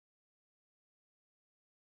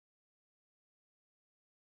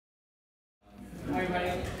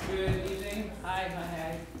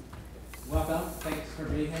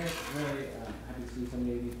being here. Really happy to see so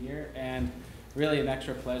many of you here, and really an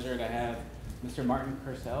extra pleasure to have Mr. Martin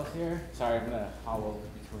Kersels here. Sorry, I'm going to hobble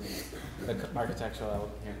between the architectural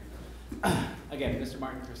element here. Again, Mr.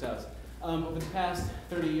 Martin Kersels. Over the past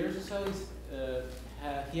 30 years or so,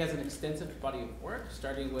 he has an extensive body of work,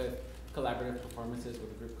 starting with collaborative performances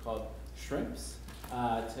with a group called Shrimps,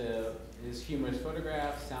 to his humorous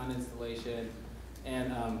photographs, sound installation,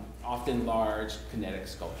 and often large kinetic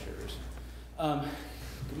sculptures.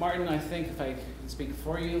 Martin, I think, if I can speak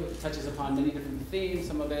for you, touches upon many different themes.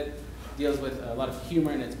 Some of it deals with a lot of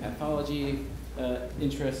humor in its pathology,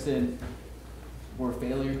 interest in where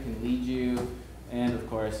failure can lead you, and of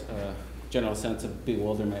course, a general sense of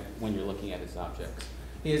bewilderment when you're looking at his objects.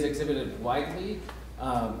 He has exhibited widely.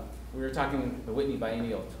 We were talking the Whitney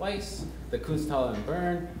Biennial twice, the Kunsthalle in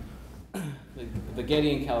Bern, the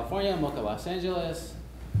Getty in California, MOCA Los Angeles,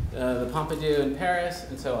 the Pompidou in Paris,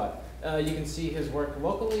 and so on. You can see his work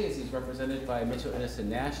locally as he's represented by Mitchell-Innes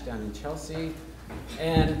Nash down in Chelsea.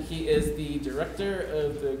 And he is the director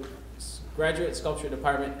of the graduate sculpture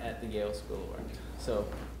department at the Yale School of Art. So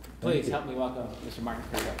please help me welcome Mr. Martin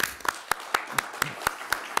Kersels.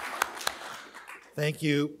 Thank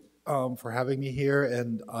you for having me here.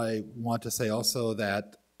 And I want to say also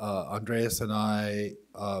that Andreas and I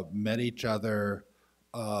met each other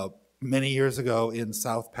many years ago in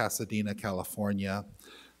South Pasadena, California,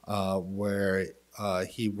 where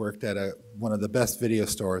he worked at one of the best video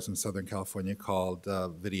stores in Southern California called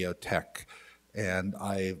Videotech. And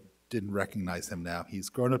I didn't recognize him now. He's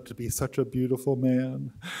grown up to be such a beautiful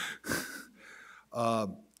man.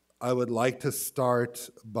 I would like to start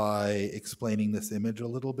by explaining this image a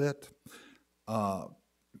little bit.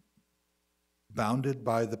 Bounded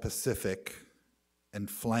by the Pacific and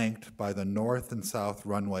flanked by the north and south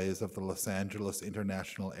runways of the Los Angeles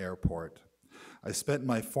International Airport, I spent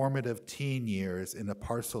my formative teen years in a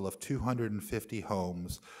parcel of 250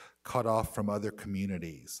 homes cut off from other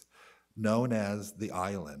communities, known as the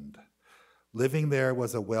Island. Living there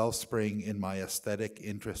was a wellspring in my aesthetic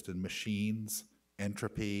interest in machines,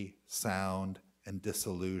 entropy, sound, and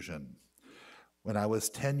dissolution. When I was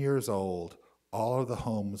 10 years old, all of the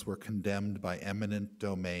homes were condemned by eminent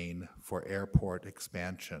domain for airport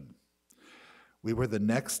expansion. We were the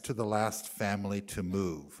next to the last family to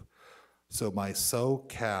move. So my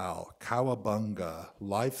SoCal, cowabunga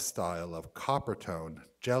lifestyle of coppertone,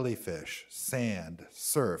 jellyfish, sand,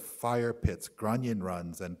 surf, fire pits, grunion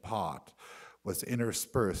runs, and pot was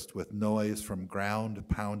interspersed with noise from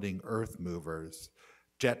ground-pounding earth movers,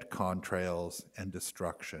 jet contrails, and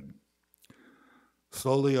destruction.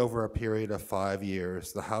 Slowly over a period of 5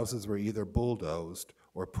 years, the houses were either bulldozed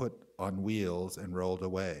or put on wheels and rolled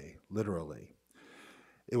away, literally.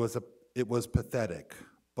 It was pathetic.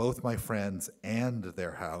 Both my friends and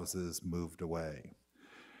their houses moved away.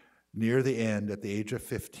 Near the end, at the age of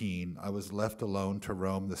 15, I was left alone to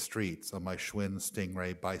roam the streets on my Schwinn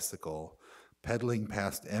Stingray bicycle, pedaling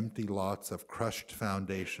past empty lots of crushed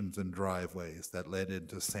foundations and driveways that led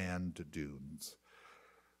into sand dunes.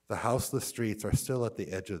 The houseless streets are still at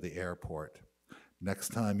the edge of the airport. Next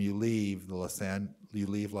time you leave Los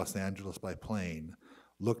Angeles by plane,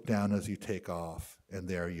 look down as you take off, and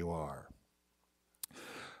there you are.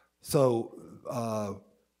 So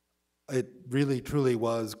it really, truly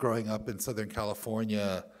was growing up in Southern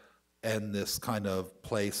California and this kind of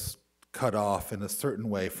place cut off in a certain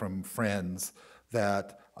way from friends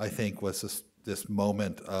that I think was this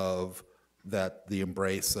moment of the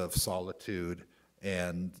embrace of solitude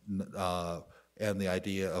and the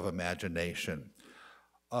idea of imagination.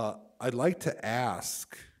 I'd like to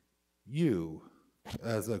ask you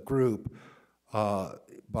as a group,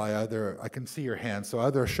 by either, I can see your hands, so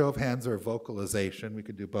either a show of hands or vocalization, we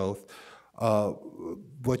could do both,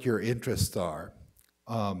 what your interests are.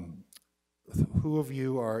 Who of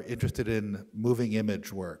you are interested in moving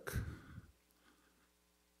image work?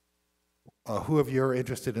 Who of you are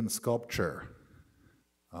interested in sculpture?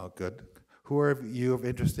 Oh, good. Who are you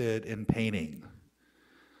interested in painting?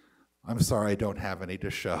 I'm sorry, I don't have any to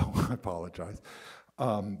show. I apologize.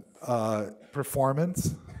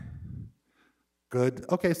 Performance? Good.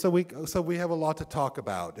 Okay, so we have a lot to talk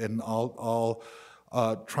about, and I'll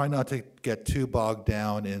try not to get too bogged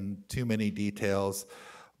down in too many details,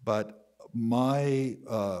 but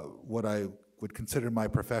what I would consider my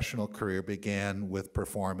professional career began with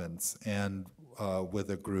performance and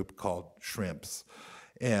with a group called Shrimps,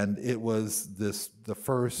 and it was the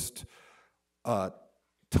first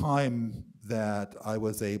time that I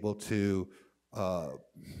was able to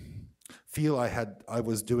feel I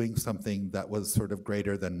was doing something that was sort of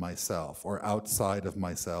greater than myself or outside of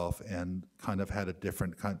myself and kind of had a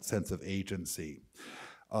different sense of agency.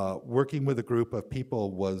 Working with a group of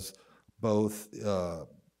people was both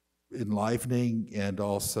enlivening and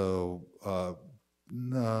also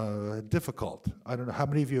difficult. I don't know, how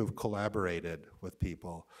many of you have collaborated with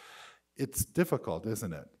people? It's difficult,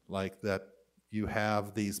 isn't it? Like that you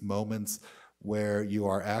have these moments where you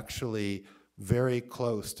are actually very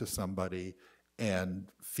close to somebody and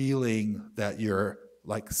feeling that you're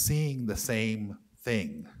like seeing the same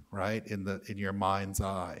thing, right, in your mind's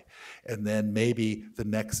eye. And then maybe the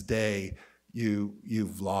next day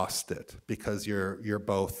you've lost it because your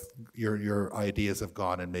ideas have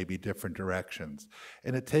gone in maybe different directions.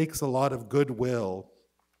 And it takes a lot of goodwill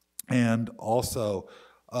and also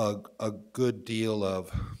a good deal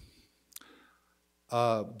of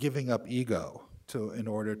giving up ego in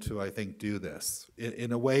order to, I think, do this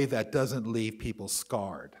in a way that doesn't leave people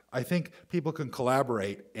scarred. I think people can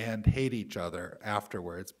collaborate and hate each other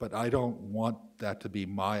afterwards, but I don't want that to be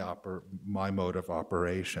my mode of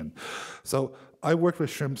operation. So I worked with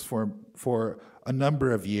shrimps for a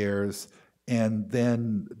number of years and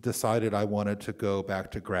then decided I wanted to go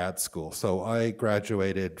back to grad school. So I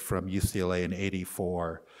graduated from UCLA in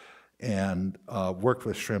 '84 and worked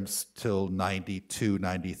with shrimps till '92,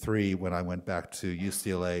 '93 when I went back to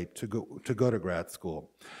UCLA to go to grad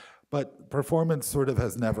school. But performance sort of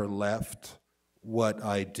has never left what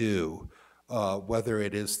I do, whether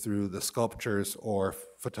it is through the sculptures or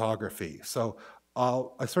photography. So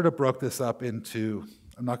I sort of broke this up into,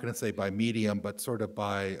 I'm not going to say by medium, but sort of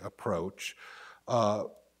by approach.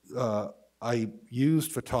 I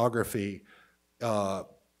used photography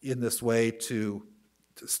in this way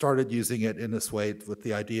started using it in this way with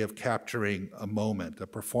the idea of capturing a moment, a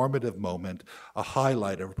performative moment, a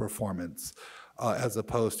highlight of a performance, as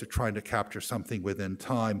opposed to trying to capture something within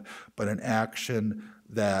time, but an action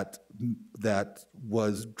that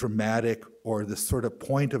was dramatic, or this sort of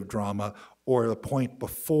point of drama, or the point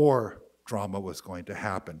before drama was going to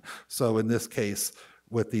happen. So in this case,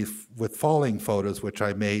 with falling photos, which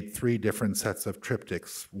I made 3 different sets of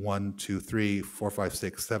triptychs, 1, 2, 3, 4, 5,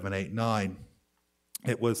 6, 7, 8, 9.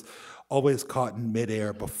 It was always caught in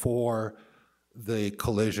midair before the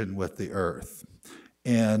collision with the Earth.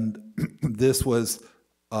 And this was,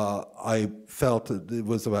 I felt it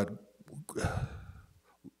was about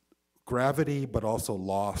gravity, but also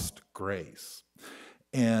lost grace.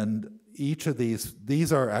 And each of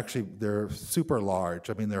these are actually, they're super large.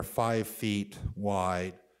 I mean, they're 5 feet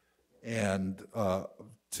wide and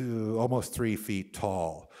to almost 3 feet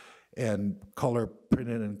tall, and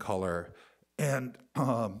printed in color. And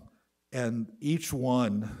each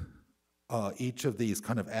of these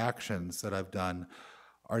kind of actions that I've done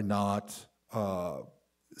are not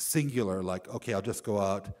singular, like, okay, I'll just go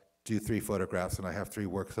out, do 3 photographs, and I have 3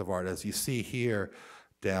 works of art. As you see here,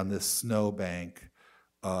 down this snowbank,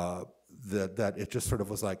 that it just sort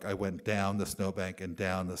of was like I went down the snowbank and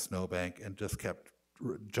down the snowbank and just kept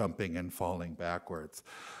jumping and falling backwards.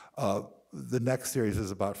 The next series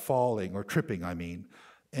is about falling, or tripping, I mean.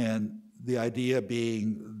 And the idea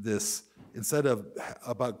being this, instead of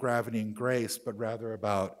about gravity and grace, but rather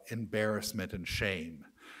about embarrassment and shame.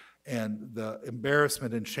 And the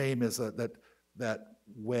embarrassment and shame is that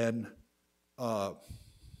when, I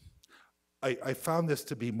found this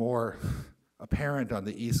to be more apparent on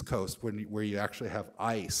the East Coast where you actually have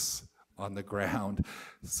ice on the ground.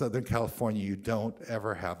 Southern California, you don't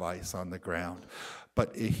ever have ice on the ground.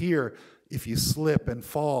 But here, if you slip and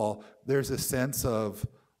fall, there's a sense of,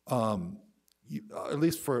 at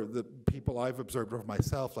least for the people I've observed of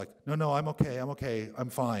myself, like, no, I'm okay, I'm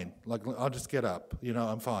fine. Like, I'll just get up,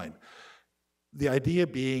 I'm fine. The idea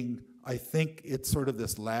being, I think it's sort of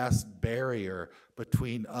this last barrier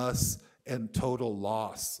between us and total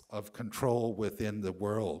loss of control within the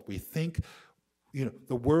world. We think,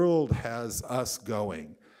 the world has us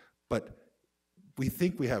going, but we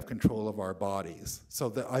think we have control of our bodies. So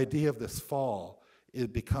the idea of this fall,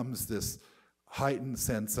 it becomes this heightened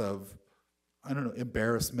sense of, I don't know,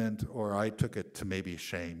 embarrassment, or I took it to maybe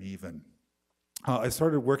shame even. I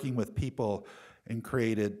started working with people and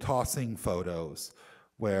created tossing photos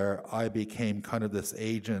where I became kind of this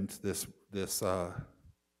agent, this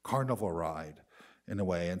carnival ride in a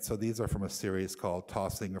way. And so these are from a series called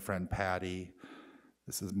Tossing a Friend Patty.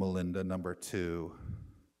 This is Melinda number 2,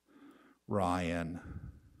 Ryan,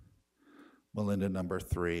 Melinda number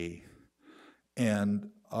 3. And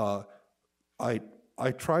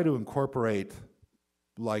I try to incorporate,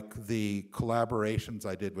 like the collaborations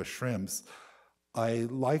I did with shrimps, I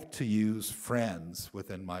like to use friends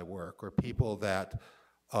within my work, or people that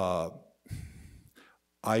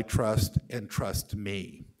I trust and trust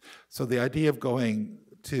me. So the idea of going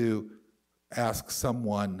to ask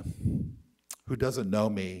someone who doesn't know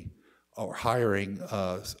me, or hiring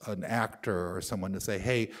an actor or someone to say,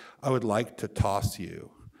 hey, I would like to toss you.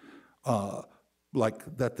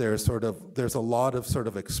 Like that there's a lot of sort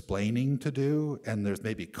of explaining to do, and there's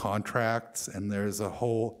maybe contracts, and there's a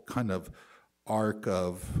whole kind of arc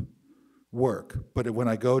of work. But when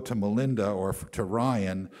I go to Melinda or to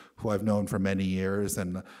Ryan, who I've known for many years,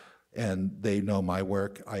 and they know my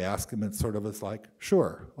work, I ask them, and sort of it's like,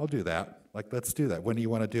 sure, I'll do that. Like, let's do that. When do you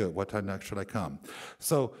want to do it? What time next should I come?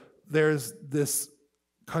 So there's this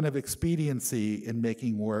kind of expediency in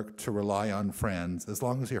making work to rely on friends, as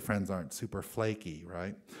long as your friends aren't super flaky,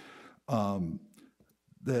 right?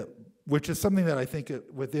 Which is something that I think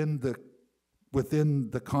within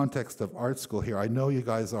the context of art school here, I know you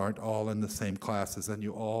guys aren't all in the same classes and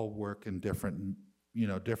you all work in different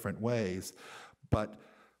ways, but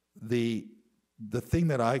the thing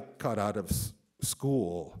that I got out of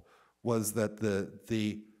school was that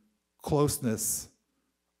the closeness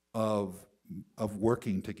of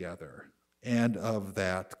working together, and of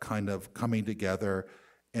that kind of coming together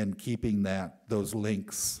and keeping those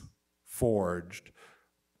links forged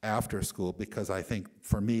after school, because I think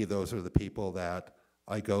for me those are the people that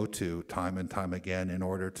I go to time and time again in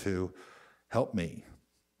order to help me.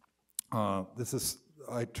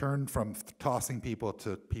 I turned from tossing people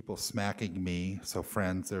to people smacking me, so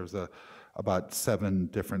friends, there's about 7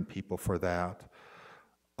 different people for that.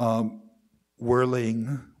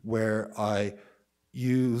 Whirling, where I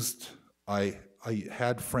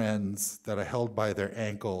had friends that I held by their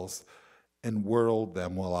ankles and whirled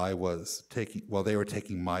them while they were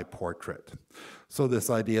taking my portrait. So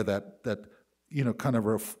this idea that kind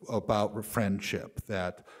of about friendship,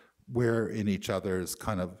 that we're in each other's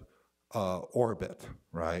kind of orbit,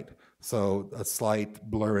 right? So a slight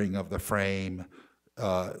blurring of the frame.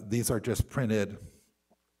 These are just printed.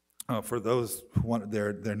 For those who want,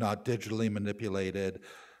 they're not digitally manipulated.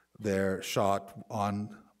 They're shot on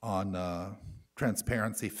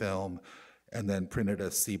transparency film and then printed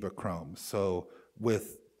as Cibachrome. So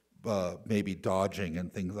with maybe dodging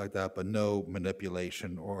and things like that, but no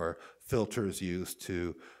manipulation or filters used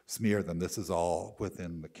to smear them. This is all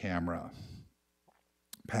within the camera.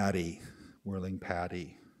 Whirling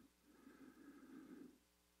Patty.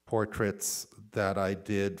 Portraits that I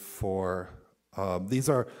did for, these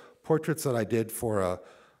are portraits that I did for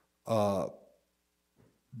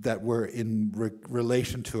that were in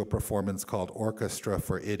relation to a performance called Orchestra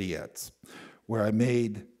for Idiots, where I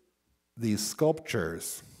made these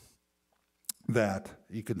sculptures that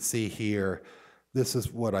you can see here. This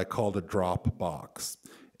is what I called a drop box.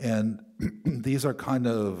 And these are kind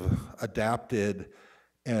of adapted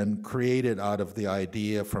and created out of the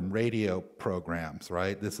idea from radio programs,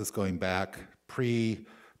 right? This is going back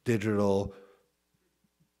pre-digital,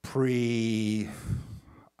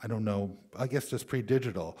 I don't know, I guess just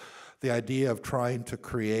pre-digital. The idea of trying to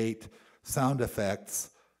create sound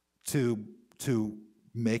effects to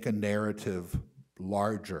make a narrative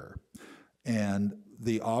larger. And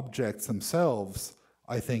the objects themselves,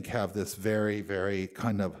 I think, have this very, very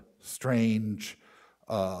kind of strange,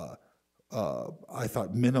 I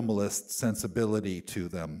thought, minimalist sensibility to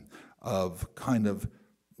them, of kind of,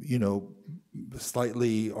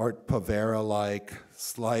 slightly Art Povera-like,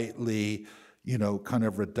 slightly, kind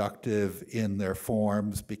of reductive in their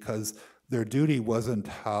forms, because their duty wasn't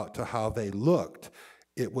how they looked,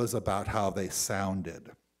 it was about how they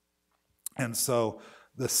sounded. And so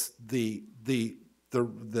the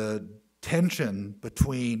tension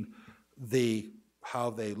between how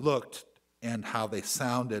they looked and how they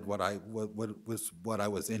sounded, what I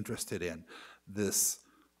was interested in, this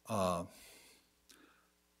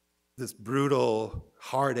brutal,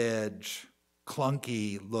 hard edge,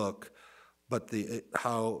 clunky look, but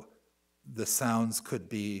how the sounds could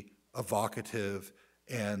be evocative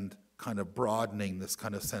and kind of broadening this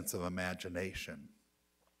kind of sense of imagination.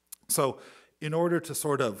 So in order to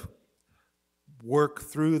sort of work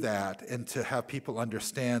through that and to have people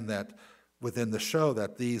understand that within the show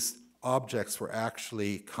that these objects were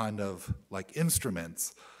actually kind of like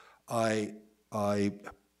instruments, I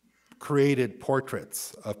created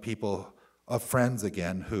portraits of people, of friends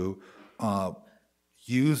again, who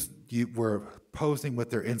were posing with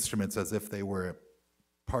their instruments as if they were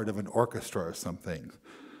part of an orchestra or something.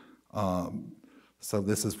 So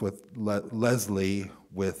this is with Leslie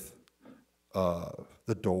with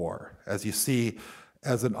the door. As you see,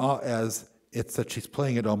 as it's that she's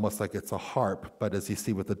playing it almost like it's a harp, but as you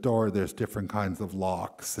see with the door, there's different kinds of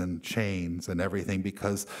locks and chains and everything,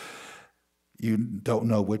 because you don't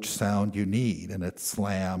know which sound you need, and it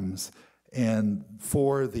slams, And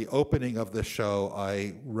for the opening of the show,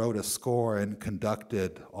 I wrote a score and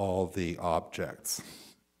conducted all the objects.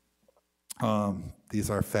 These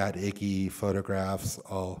are Fat Iggy photographs.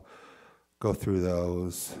 I'll go through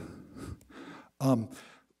those.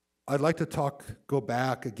 I'd like to go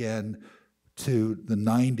back again to the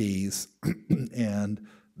 90s, and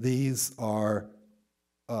these are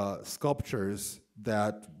sculptures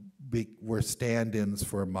that were stand-ins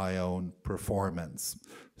for my own performance.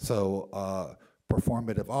 So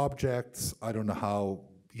performative objects, I don't know how,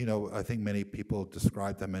 I think many people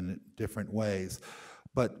describe them in different ways,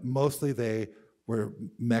 but mostly they were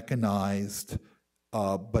mechanized,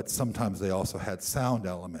 but sometimes they also had sound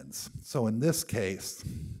elements. So in this case,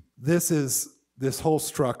 this whole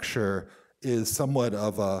structure is somewhat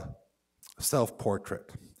of a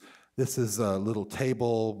self-portrait. This is a little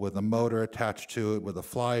table with a motor attached to it with a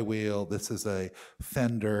flywheel. This is a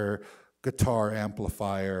Fender guitar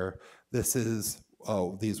amplifier. This is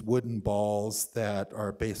these wooden balls that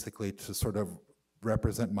are basically to sort of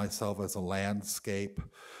represent myself as a landscape,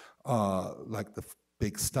 like the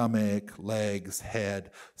big stomach, legs, head.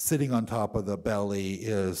 Sitting on top of the belly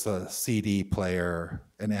is a CD player,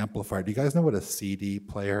 an amplifier. Do you guys know what a CD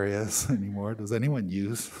player is anymore? Does anyone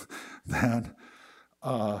use that?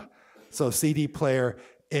 So CD player,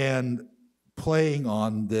 and playing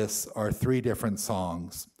on this are 3 different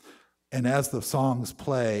songs. And as the songs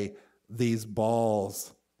play, these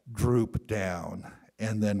balls droop down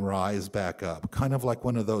and then rise back up, kind of like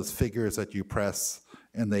one of those figures that you press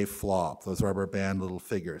and they flop, those rubber band little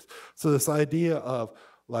figures. So this idea of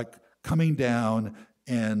like coming down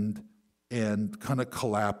and kind of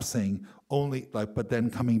collapsing, only like, but then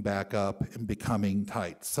coming back up and becoming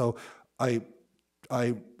tight. So I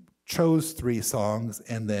chose 3 songs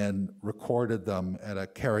and then recorded them at a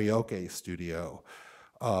karaoke studio.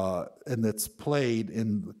 And it's played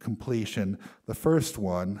in completion. The first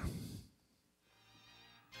one,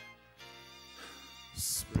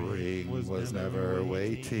 spring was never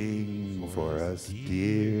waiting for us,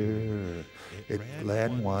 dear. It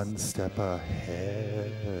ran one step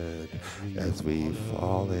ahead as we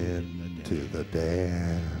fall into the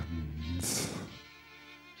dance.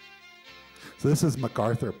 So this is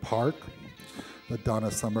MacArthur Park, the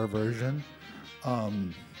Donna Summer version.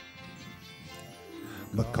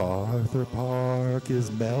 MacArthur Park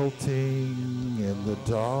is melting in the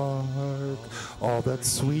dark, all that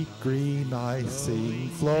sweet green icing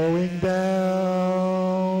flowing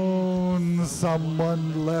down.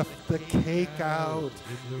 Someone left the cake out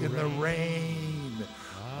in the rain.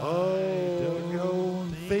 Oh,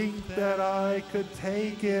 don't think that I could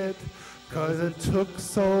take it, 'cause it took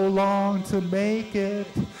so long to make it,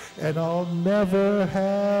 and I'll never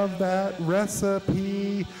have that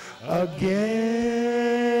recipe again.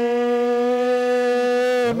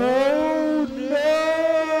 Oh no!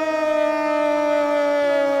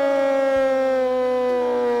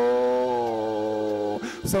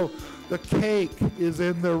 So the cake is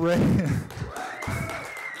in the rain.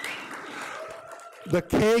 The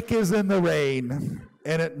cake is in the rain,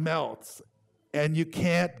 and it melts, and you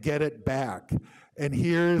can't get it back. And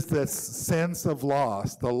here's this sense of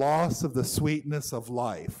loss, the loss of the sweetness of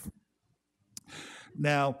life.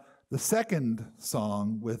 Now, the second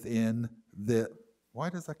song within the, why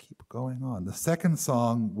does that keep going on? The second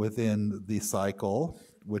song within the cycle,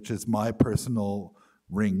 which is my personal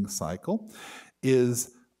ring cycle,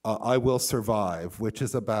 is I Will Survive, which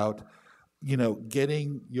is about,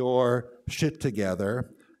 getting your shit together,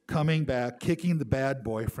 coming back, kicking the bad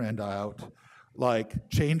boyfriend out, like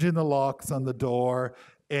changing the locks on the door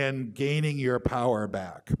and gaining your power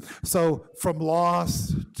back. So from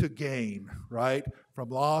loss to gain, right? From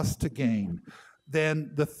loss to gain.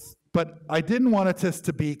 Then but I didn't want it just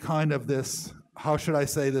to be kind of this, how should I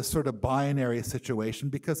say, this sort of binary situation,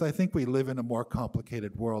 because I think we live in a more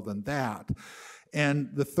complicated world than that. And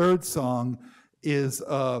the third song is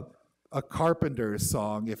a Carpenter's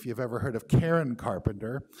song, if you've ever heard of Karen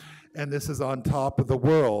Carpenter. And this is On Top of the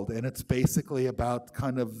World, and it's basically about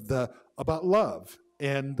kind of about love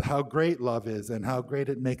and how great love is and how great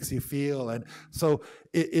it makes you feel. And so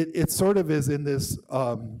it sort of is in this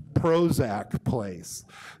Prozac place.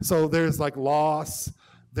 So there's like loss,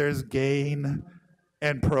 there's gain,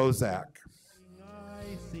 and Prozac.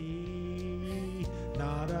 I see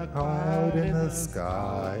not a cloud in the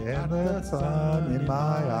sky and the sun in my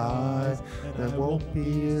eyes. That won't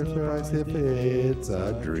be as bright if it's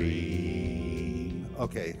a dream.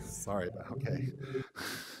 Okay, sorry about, okay.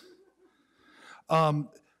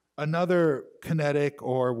 Another kinetic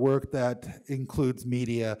or work that includes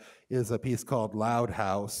media is a piece called Loud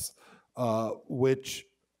House, which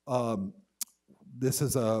this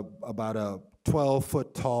is about a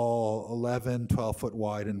 12-foot tall, 12-foot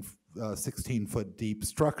wide, and 16-foot deep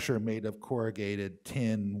structure made of corrugated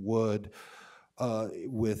tin, wood,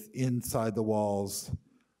 with inside the walls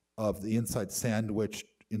of the inside sandwiched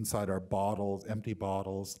inside our bottles, empty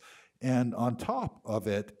bottles. And on top of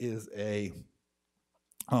it is a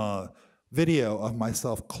video of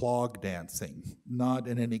myself clog dancing, not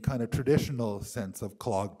in any kind of traditional sense of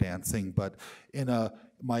clog dancing, but in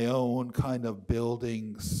my own kind of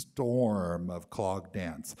building storm of clog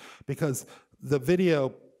dance. Because the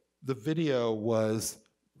video was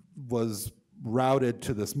routed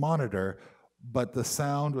to this monitor, but the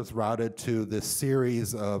sound was routed to this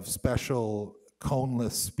series of special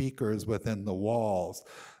coneless speakers within the walls,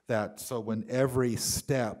 so when every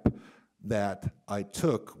step that I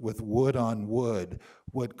took with wood on wood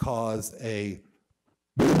would cause a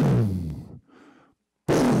boom,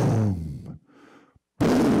 boom,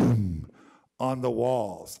 boom on the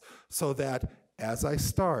walls, so that as I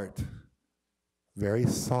start, very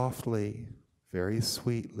softly, very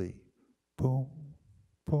sweetly, boom,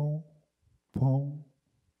 boom, boom,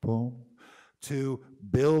 boom, to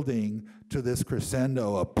building to this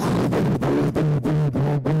crescendo of boom, boom, boom, boom,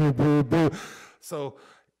 boom, boom, boom, boom. So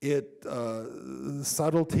it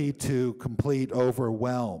subtlety to complete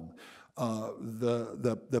overwhelm.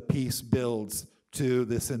 The piece builds to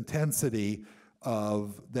this intensity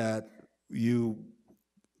of that you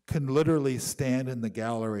can literally stand in the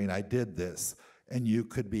gallery, and I did this, and you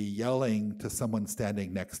could be yelling to someone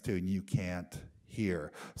standing next to you and you can't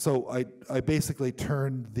hear. So I basically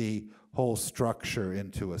turned the whole structure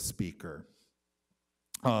into a speaker.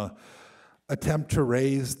 Attempt to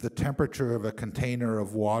raise the temperature of a container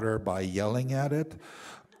of water by yelling at it.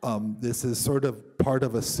 This is sort of part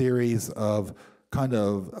of a series of kind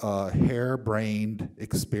of harebrained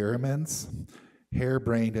experiments,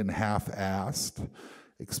 harebrained and half-assed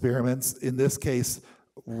experiments, in this case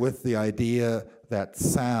with the idea that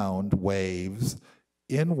sound waves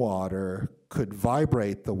in water could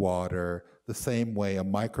vibrate the water the same way a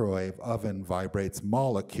microwave oven vibrates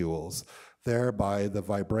molecules, thereby the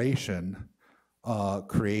vibration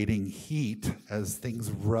creating heat as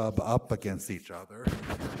things rub up against each other.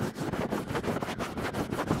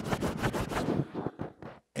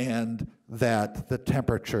 And that the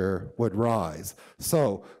temperature would rise.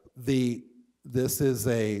 So this is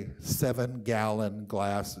a 7-gallon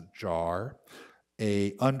glass jar,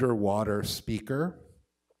 a underwater speaker,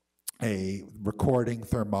 a recording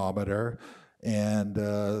thermometer, and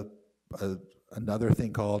another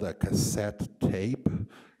thing called a cassette tape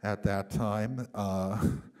at that time.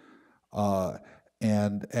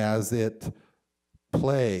 And as it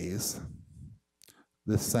plays,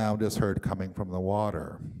 this sound is heard coming from the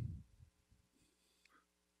water.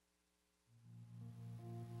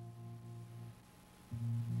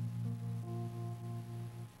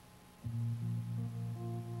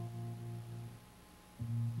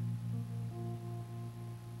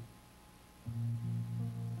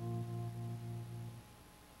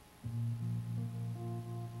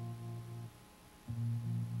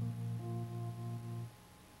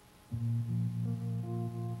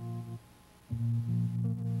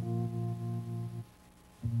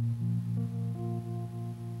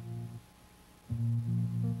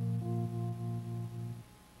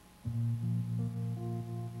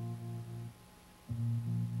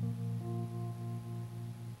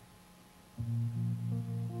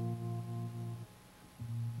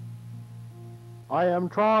 I am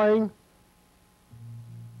trying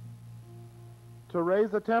to raise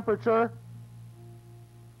the temperature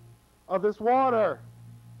of this water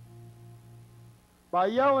by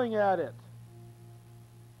yelling at it.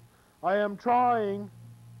 I am trying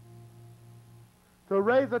to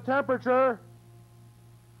raise the temperature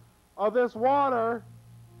of this water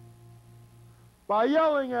by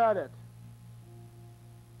yelling at it.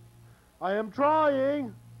 I am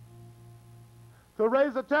trying to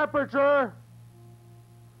raise the temperature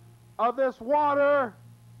of this water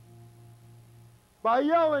by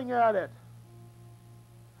yelling at it.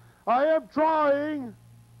 I am trying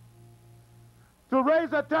to raise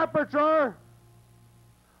the temperature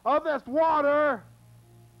of this water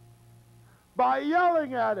by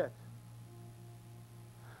yelling at it.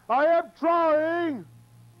 I am trying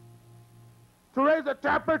to raise the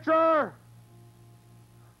temperature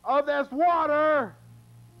of this water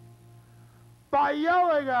by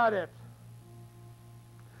yelling at it.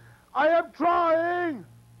 I am trying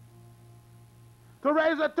to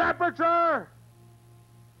raise the temperature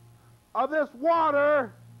of this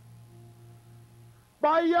water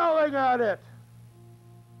by yelling at it.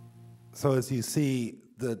 So as you see,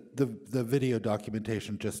 the video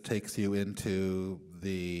documentation just takes you into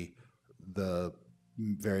the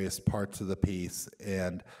various parts of the piece,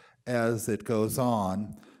 and as it goes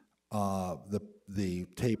on, the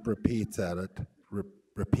tape repeats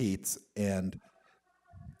repeats, and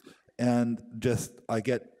just I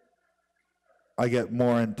get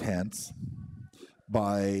more intense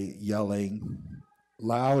by yelling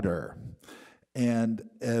louder. And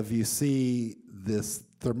if you see this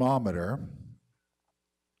thermometer,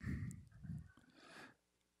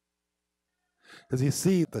 as you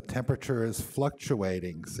see, the temperature is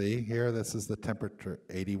fluctuating. See here, this is the temperature,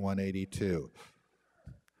 81, 82.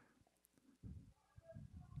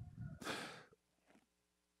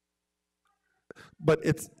 But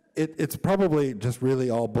it's probably just really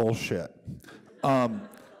all bullshit,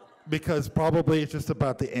 because probably it's just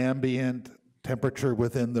about the ambient temperature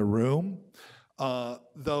within the room.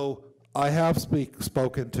 Though I have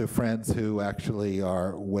spoken to friends who actually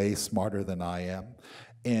are way smarter than I am,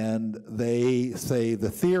 and they say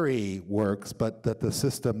the theory works, but that the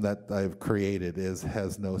system that I've created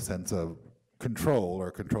has no sense of control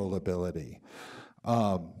or controllability.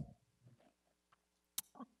 I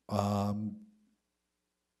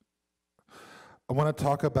want to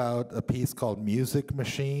talk about a piece called Music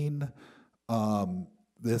Machine.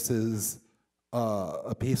 This is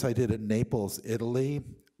a piece I did in Naples, Italy,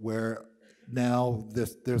 where now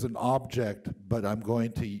there's an object, but I'm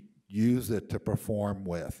going to use it to perform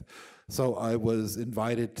with. So I was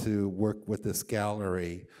invited to work with this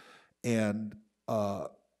gallery, and I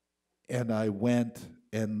went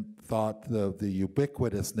and thought the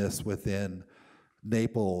ubiquitousness within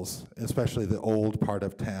Naples, especially the old part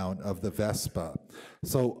of town, of the Vespa.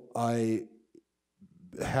 So I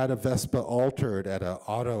had a Vespa altered at an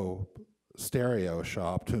auto stereo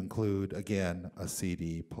shop to include, again, a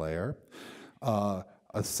CD player, a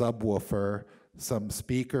subwoofer, some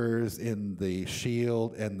speakers in the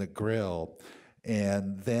shield and the grill,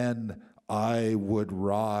 and then I would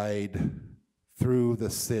ride through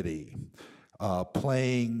the city,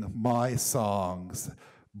 playing my songs,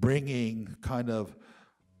 bringing kind of,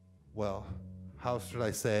 well, how should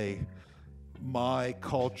I say, my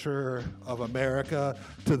culture of America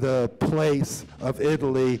to the place of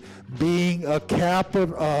Italy, being a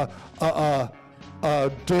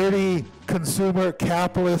dirty consumer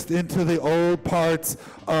capitalist into the old parts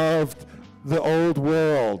of the old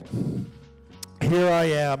world. Here I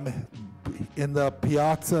am in the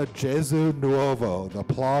Piazza Gesù Nuovo, the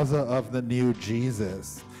plaza of the new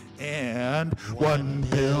Jesus. And one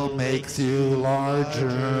pill makes you larger,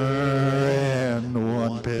 and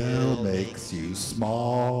one pill makes you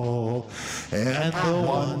small, and the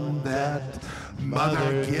one that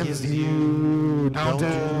mother gives you don't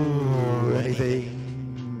do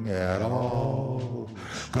anything at all.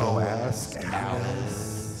 Go ask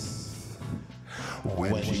Alice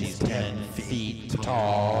when she's 10 feet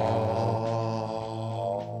tall.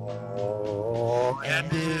 And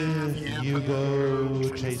if you go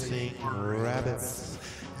chasing rabbits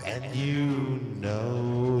and you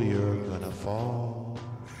know you're gonna fall,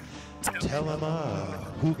 tell him a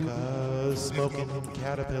hookah smoking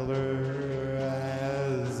caterpillar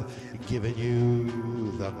has given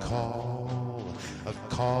you the call.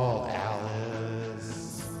 Call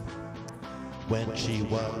Alice when she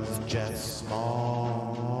was just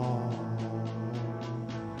small.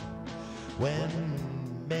 When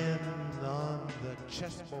men on the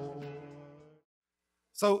chessboard.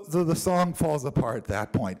 So the song falls apart at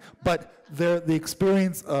that point, but the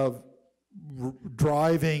experience of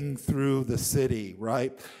driving through the city,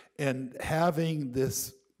 right, and having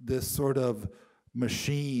this sort of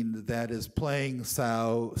machine that is playing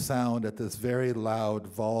sound at this very loud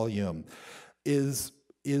volume is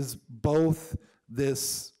both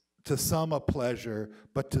this, to some a pleasure,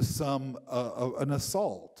 but to some an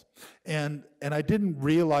assault. And I didn't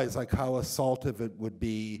realize like how assaultive it would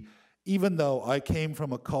be, even though I came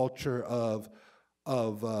from a culture of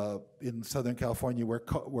in Southern California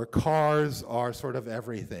where cars are sort of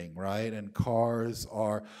everything, right? And cars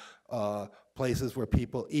are places where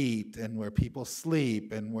people eat and where people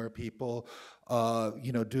sleep and where people do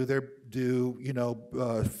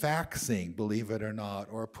faxing, believe it or not,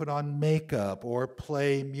 or put on makeup or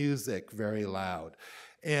play music very loud.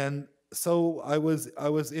 And so I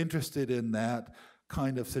was interested in that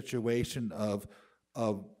kind of situation of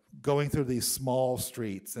going through these small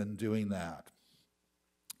streets and doing that.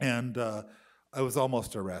 And I was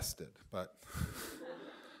almost arrested, but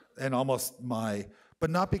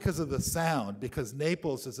not because of the sound, because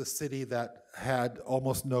Naples is a city that had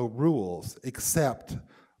almost no rules, except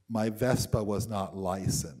my Vespa was not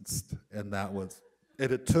licensed, and that was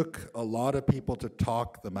it took a lot of people to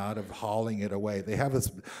talk them out of hauling it away. They have this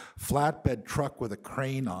flatbed truck with a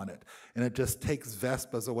crane on it, and it just takes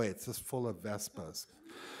Vespas away. It's just full of Vespas.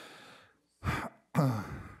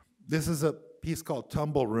 This is a piece called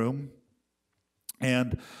Tumble Room,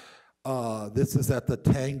 and this is at the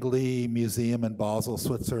Tinguely Museum in Basel,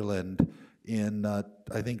 Switzerland in, I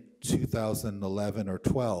think, 2011 or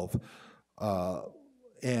 12.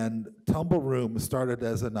 And Tumble Room started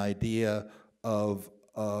as an idea of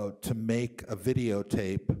to make a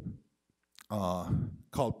videotape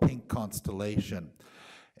called Pink Constellation.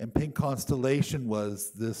 And Pink Constellation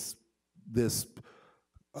was this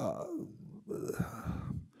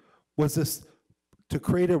to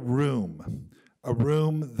create a room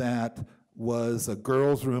that was a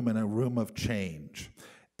girl's room and a room of change,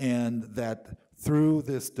 and that through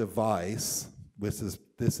this device, this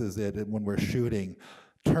is it, and when we're shooting,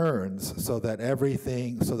 turns so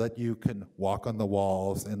that you can walk on the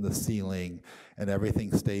walls and the ceiling and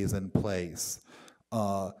everything stays in place.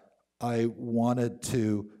 I wanted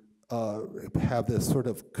to have this sort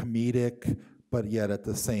of comedic, but yet at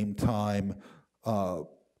the same time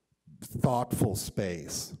thoughtful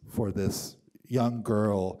space for this young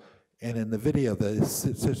girl. And in the video,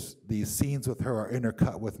 these scenes with her are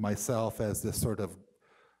intercut with myself as this sort of,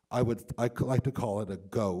 I like to call it a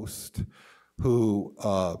ghost, who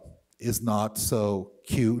is not so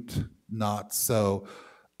cute, not so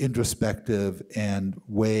introspective, and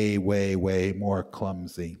way, way, way more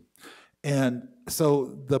clumsy. And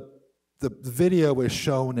so the video is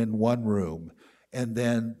shown in one room, and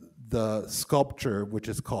then the sculpture, which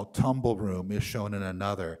is called Tumble Room, is shown in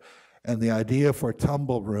another. And the idea for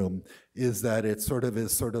Tumble Room is that it sort of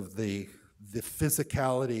is the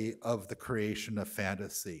physicality of the creation of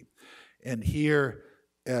fantasy. And here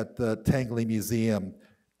at the Tinguely Museum,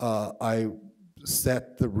 I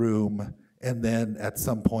set the room, and then at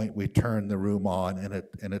some point we turn the room on,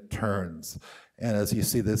 and it turns. And as you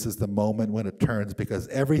see, this is the moment when it turns, because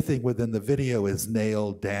everything within the video is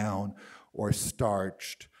nailed down or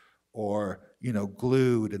starched or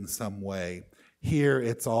glued in some way. Here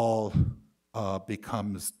it's all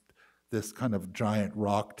becomes this kind of giant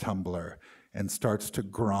rock tumbler and starts to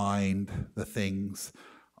grind the things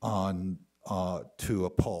on to a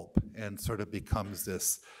pulp, and sort of becomes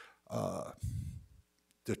this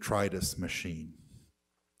detritus machine.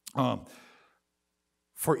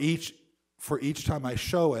 For each time I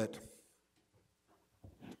show it,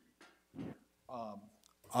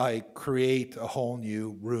 I create a whole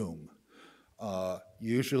new room,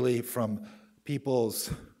 usually from people's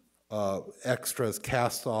extras,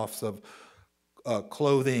 cast-offs of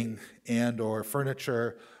clothing and or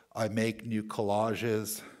furniture. I make new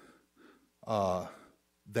collages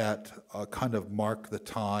that kind of mark the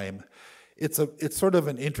time. It's sort of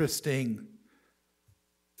an interesting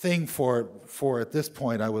thing for at this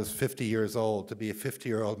point, I was 50 years old, to be a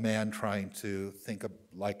 50-year-old man trying to think of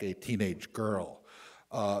like a teenage girl.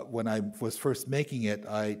 When I was first making it,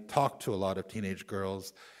 I talked to a lot of teenage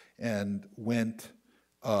girls and went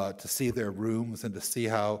to see their rooms and to see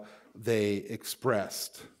how they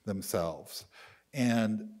expressed themselves.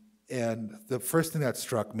 And the first thing that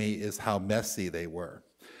struck me is how messy they were.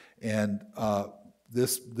 And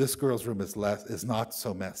this girl's room is not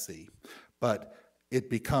so messy, but it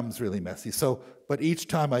becomes really messy. So, but each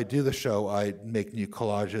time I do the show, I make new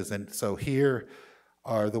collages, and so here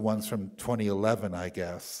are the ones from 2011, I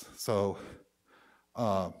guess. So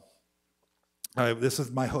this is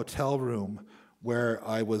my hotel room where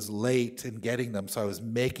I was late in getting them, so I was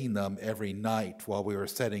making them every night while we were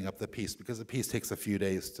setting up the piece, because the piece takes a few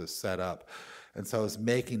days to set up. And so I was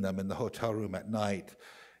making them in the hotel room at night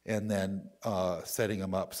and then setting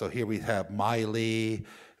them up. So here we have Miley,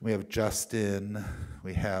 we have Justin,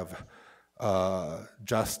 we have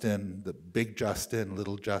Justin, the big Justin,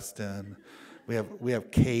 little Justin. We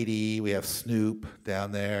have Katie, we have Snoop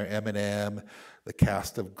down there, Eminem, the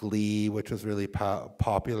cast of Glee, which was really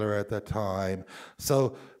popular at that time.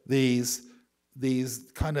 So these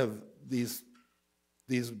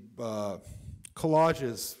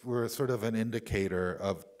collages were sort of an indicator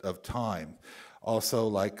of time. Also,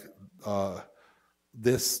 like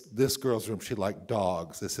this girl's room, she liked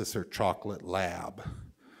dogs. This is her chocolate lab,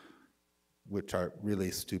 which are really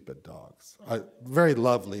stupid dogs. Very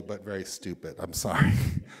lovely, but very stupid. I'm sorry.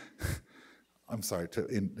 I'm sorry.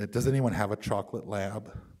 Does anyone have a chocolate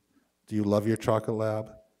lab? Do you love your chocolate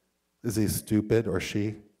lab? Is he stupid, or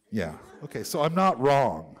she? Yeah. Okay, so I'm not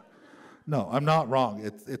wrong. No, I'm not wrong.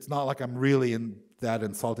 It's not like I'm really that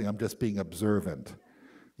insulting. I'm just being observant.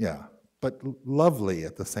 Yeah, but lovely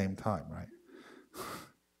at the same time, right?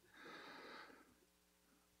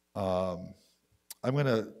 I want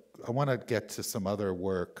to get to some other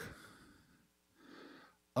work.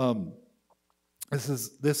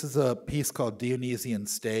 This is a piece called Dionysian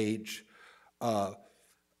Stage.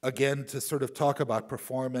 Again, to sort of talk about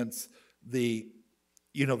performance, if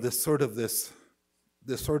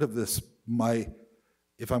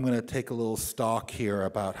I'm going to take a little stock here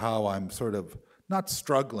about how I'm sort of not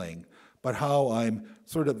struggling, but how I'm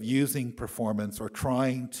sort of using performance or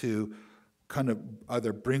trying to kind of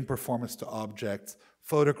either bring performance to objects,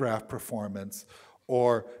 photograph performance,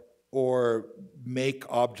 or make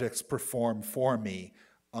objects perform for me,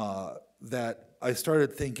 that I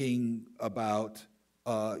started thinking about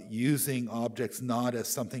using objects not as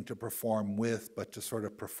something to perform with, but to sort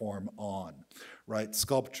of perform on, right?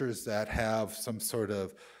 Sculptures that have some sort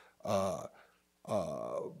of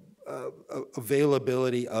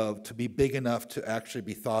availability to be big enough to actually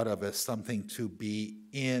be thought of as something to be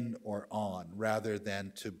in or on, rather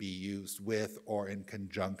than to be used with or in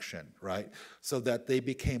conjunction, right? So that they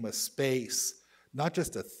became a space, not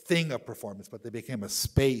just a thing of performance, but they became a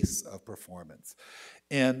space of performance.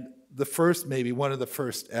 And maybe one of the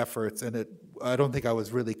first efforts, and I don't think I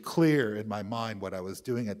was really clear in my mind what I was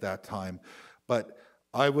doing at that time, but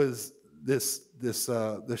the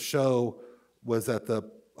show was at the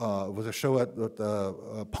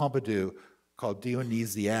Pompidou called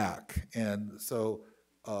Dionysiac, and so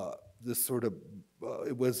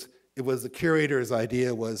it was the curator's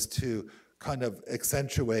idea was to kind of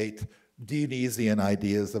accentuate Dionysian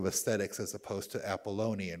ideas of aesthetics as opposed to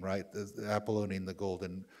Apollonian, right? Apollonian, the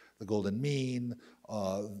golden mean,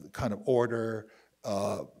 kind of order,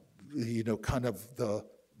 kind of the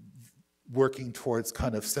working towards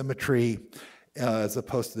kind of symmetry, as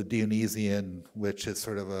opposed to the Dionysian, which is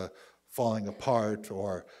sort of a falling apart,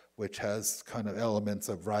 or which has kind of elements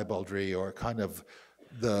of ribaldry, or kind of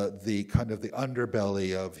the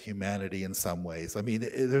underbelly of humanity in some ways. I mean,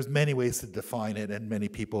 there's many ways to define it, and many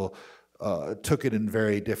people took it in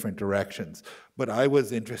very different directions. But I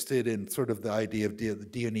was interested in sort of the idea of the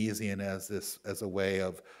Dionysian as a way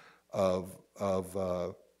of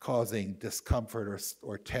causing discomfort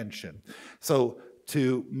or tension. So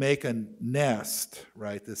to make a nest,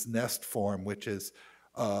 right, this nest form, which is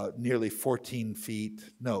nearly 12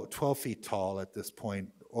 feet tall at this point,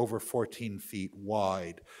 over 14 feet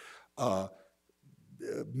wide,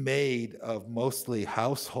 made of mostly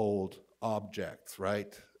household objects,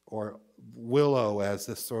 right? Or willow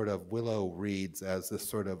reeds as this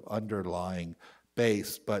sort of underlying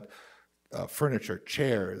base, but furniture,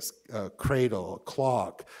 chairs, cradle,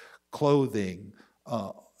 clock, clothing,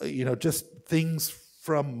 just things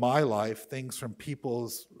from my life, things from people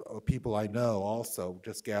I know also,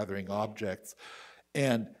 just gathering objects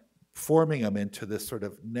and forming them into this sort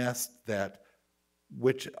of nest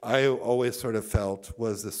which I always sort of felt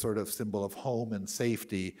was this sort of symbol of home and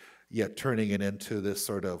safety, yet turning it into this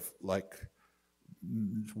sort of like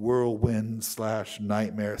whirlwind /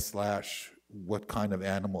 nightmare / what kind of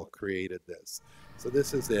animal created this. So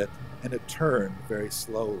this is it, and it turned very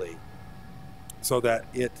slowly so that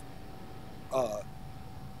it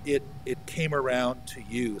came around to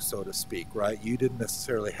you, so to speak, right? You didn't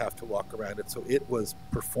necessarily have to walk around it, so it was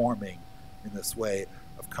performing in this way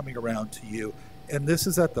of coming around to you. And this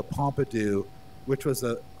is at the Pompidou, which was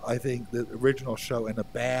I think the original show, and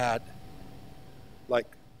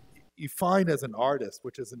you find as an artist,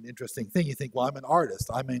 which is an interesting thing, you think, well, I'm an artist,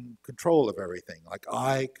 I'm in control of everything. Like,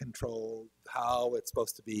 I control how it's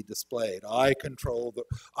supposed to be displayed. I'm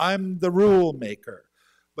the rule maker.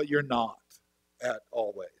 But you're not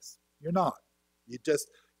always. You're not.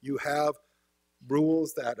 You have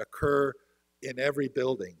rules that occur in every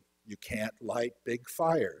building. You can't light big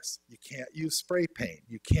fires. You can't use spray paint.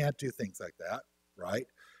 You can't do things like that, right?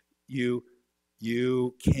 You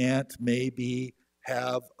can't maybe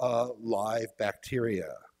have live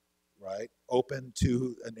bacteria, right, open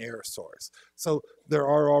to an air source. So there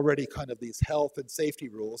are already kind of these health and safety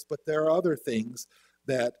rules, but there are other things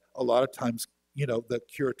that a lot of times, the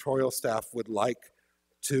curatorial staff would like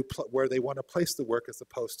to where they want to place the work as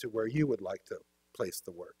opposed to where you would like to place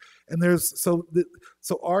the work. And so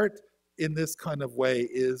art in this kind of way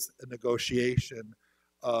is a negotiation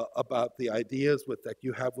about the ideas that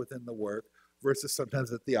you have within the work versus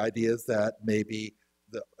sometimes the ideas that maybe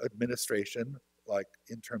the administration, like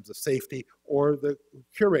in terms of safety, or the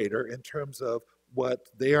curator in terms of what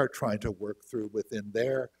they are trying to work through within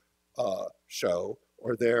their show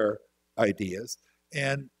or their ideas,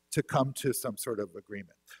 and to come to some sort of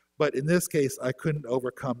agreement. But in this case, I couldn't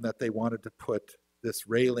overcome that they wanted to put this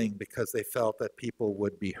railing because they felt that people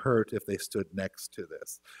would be hurt if they stood next to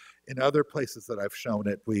this. In other places that I've shown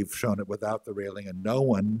it, we've shown it without the railing, and no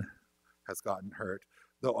one has gotten hurt,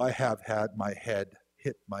 though I have had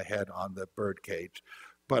hit my head on the bird cage,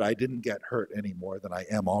 but I didn't get hurt any more than I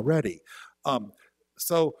am already.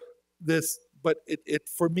 So this, but it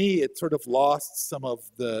for me, it sort of lost some of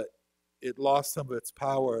its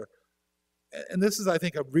power. And this is, I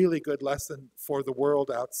think, a really good lesson for the world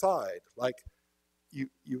outside. Like, you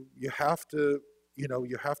have to,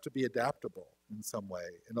 you have to be adaptable in some way,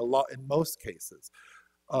 in most cases.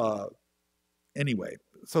 Anyway,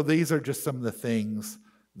 so these are just some of the things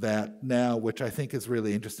that now, which I think is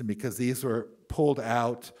really interesting, because these were pulled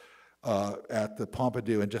out at the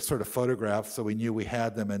Pompidou and just sort of photographed, so we knew we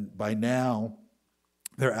had them. And by now,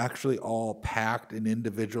 they're actually all packed in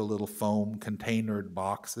individual little foam containered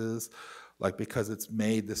boxes, like, because it's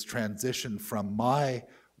made this transition from my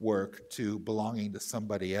work to belonging to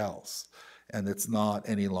somebody else. And it's not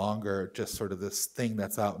any longer just sort of this thing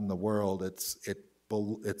that's out in the world. It's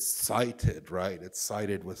cited, right? It's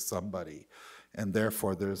cited with somebody. And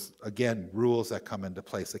therefore, there's, again, rules that come into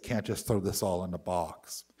place. They can't just throw this all in a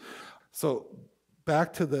box. So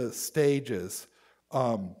back to the stages.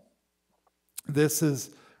 This is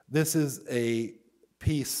a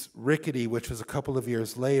piece, Rickety, which was a couple of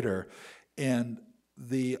years later. And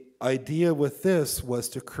the idea with this was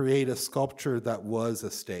to create a sculpture that was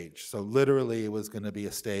a stage. So literally, it was going to be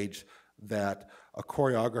a stage that a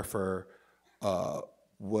choreographer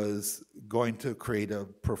was going to create a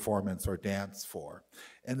performance or dance for.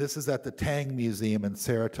 And this is at the Tang Museum in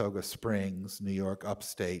Saratoga Springs, New York,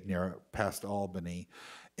 upstate, past Albany.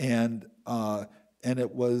 And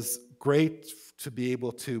it was great to be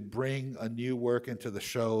able to bring a new work into the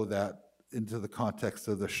show, into the context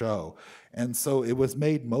of the show. And so it was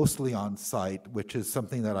made mostly on site, which is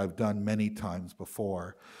something that I've done many times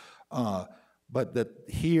before. But that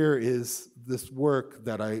here is this work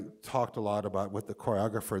that I talked a lot about with the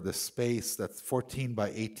choreographer, this space that's 14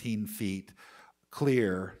 by 18 feet,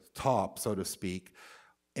 clear top, so to speak,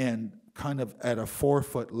 and kind of at a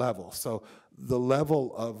 4-foot level. So the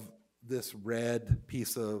level of this red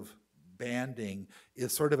piece of banding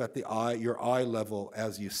is sort of at your eye level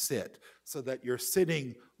as you sit, so that you're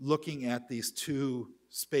sitting looking at these two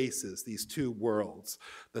spaces, these two worlds.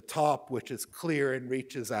 The top, which is clear and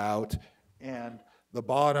reaches out, and the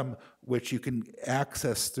bottom, which you can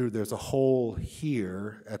access through, there's a hole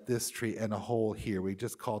here at this tree and a hole here. We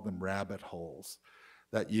just called them rabbit holes,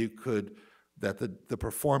 that the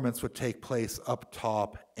performance would take place up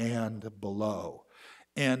top and below.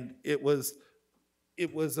 And it was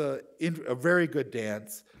a very good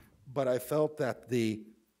dance, but I felt that the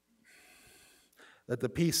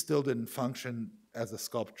piece still didn't function as a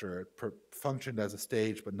sculpture. It functioned as a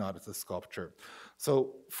stage, but not as a sculpture.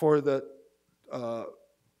 So for the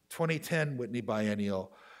 2010 Whitney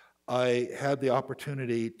Biennial, I had the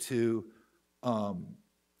opportunity to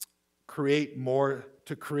create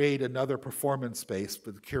another performance space.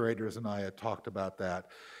 But the curators and I had talked about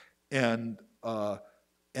that, and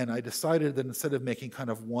I decided that instead of making kind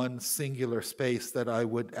of one singular space, that I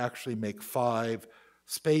would actually make 5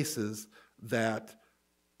 spaces that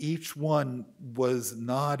each one was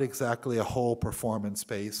not exactly a whole performance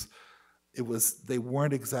space. They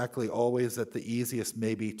weren't exactly always at the easiest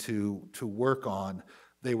maybe to work on.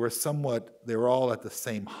 They were all at the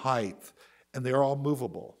same height, and they're all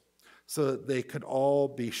movable. So that they could all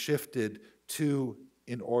be shifted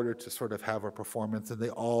in order to sort of have a performance, and they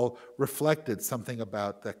all reflected something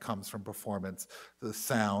about that comes from performance. The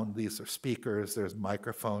sound, these are speakers, there's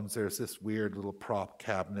microphones, there's this weird little prop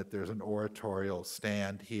cabinet, there's an oratorial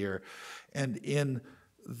stand here. And in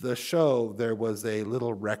the show, there was a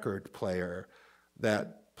little record player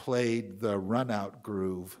that played the run-out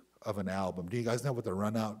groove of an album. Do you guys know what the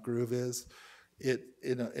run-out groove is?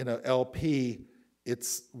 In a LP,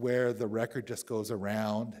 it's where the record just goes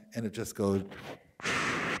around, and it just goes...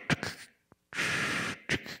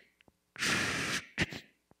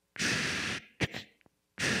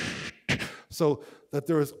 So that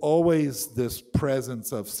there is always this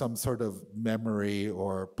presence of some sort of memory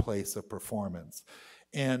or place of performance.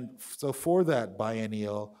 And so for that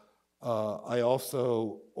biennial, I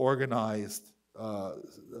also organized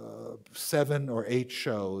 7 or 8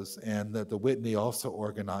 shows, and the Whitney also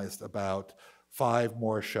organized about 5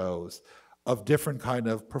 more shows of different kind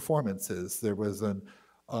of performances. There was a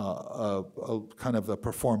kind of a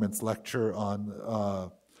performance lecture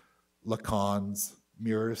on Lacan's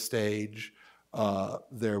Mirror Stage.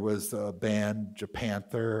 There was a band,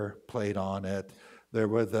 Japanther, played on it. There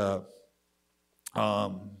was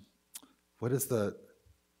what is the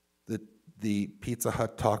Pizza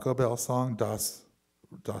Hut Taco Bell song, Das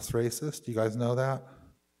Racist? Do you guys know that?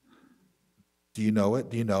 Do you know it?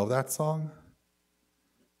 Do you know that song?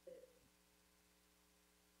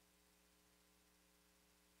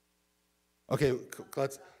 Okay,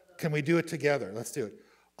 can we do it together? Let's do it.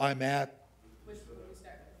 I'm at. Which one do we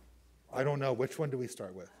start with? I don't know. Which one do we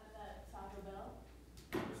start with? At that Taco Bell.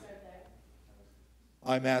 We start there.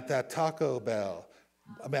 I'm at that Taco Bell.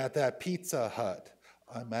 I'm at that Pizza Hut.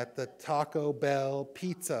 I'm at the Taco Bell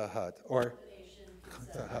Pizza Hut, or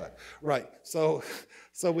Pizza Hut. Right. So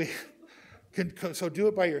we can. So do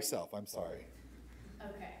it by yourself. I'm sorry.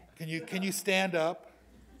 Okay. Can you stand up?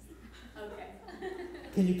 Okay.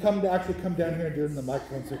 Can you come down here and do it in the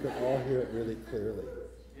microphone so we can all hear it really clearly?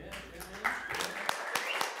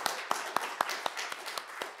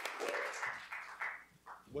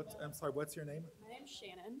 I'm sorry, what's your name? My name's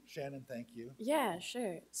Shannon. Shannon, thank you. Yeah,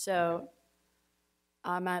 sure. So,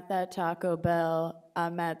 I'm at that Taco Bell.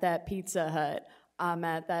 I'm at that Pizza Hut. I'm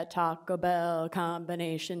at that Taco Bell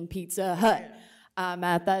combination Pizza Hut. I'm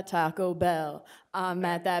at that Taco Bell. I'm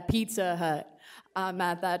at that Pizza Hut. I'm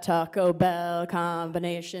at that Taco Bell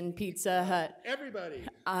combination Pizza Hut. Everybody.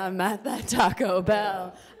 I'm at that Taco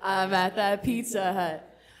Bell. I'm at that Pizza Hut.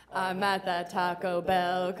 I'm at that Taco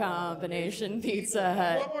Bell combination Pizza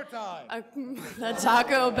Hut. One more time. The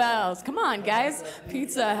Taco Bells. Come on, guys.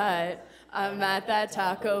 Pizza Hut. I'm at that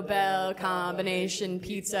Taco Bell combination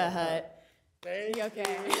Pizza Hut. Thank you. Okay.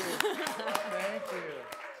 Thank you.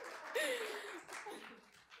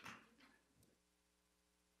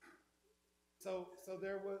 So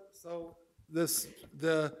there was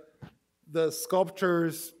the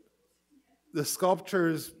sculptures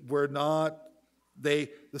were not the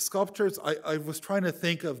sculptures. I was trying to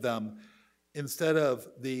think of them instead of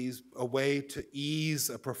a way to ease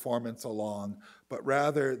a performance along, but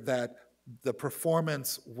rather that the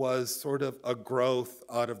performance was sort of a growth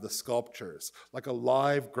out of the sculptures, like a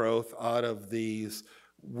live growth out of these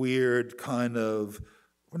weird kind of,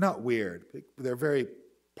 well, not weird, they're very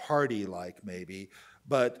party-like maybe,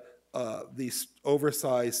 but these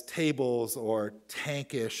oversized tables or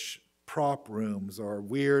tankish prop rooms or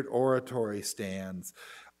weird oratory stands,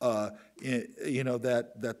 that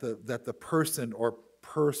the person or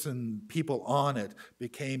people on it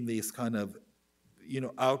became these kind of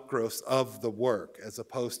outgrowths of the work, as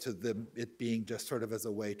opposed to it being just sort of as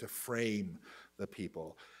a way to frame the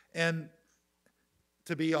people. And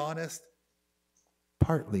to be honest,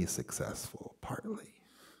 partly successful, partly,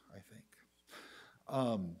 I think.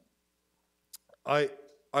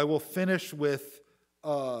 I will finish with,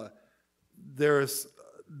 there's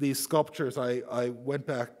these sculptures. I went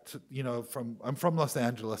back to, I'm from Los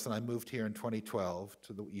Angeles, and I moved here in 2012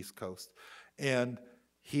 to the East Coast. And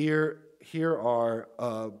here are,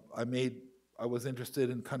 I was interested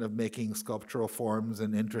in kind of making sculptural forms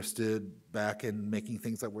and interested back in making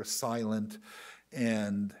things that were silent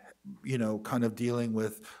and, kind of dealing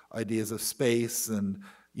with ideas of space and,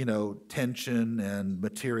 tension and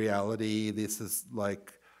materiality. This is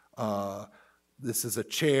like, this is a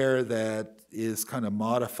chair that is kind of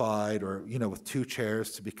modified or, with two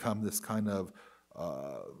chairs to become this kind of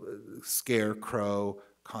scarecrow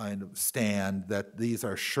kind of stand. That these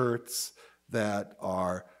are shirts that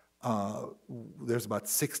are, there's about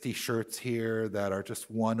 60 shirts here that are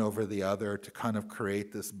just one over the other to kind of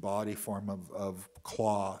create this body form of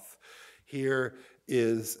cloth. Here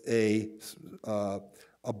is a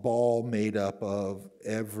ball made up of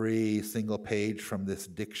every single page from this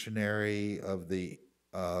dictionary of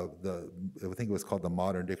I think it was called the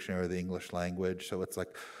Modern Dictionary of the English Language. So it's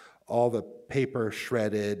like all the paper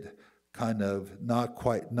shredded, kind of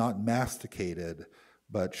not masticated,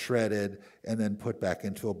 but shredded and then put back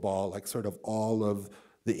into a ball, like sort of all of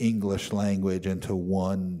the English language into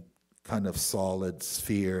one kind of solid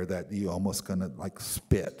sphere that you almost gonna like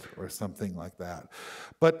spit or something like that.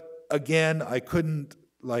 But again, I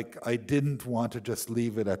didn't want to just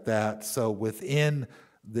leave it at that. So within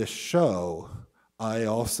this show, I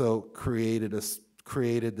also created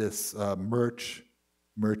this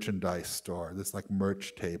merchandise store, this like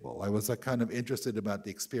merch table. I was like kind of interested about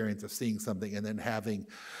the experience of seeing something and then having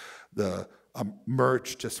the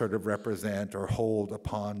merch to sort of represent or hold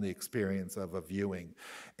upon the experience of a viewing.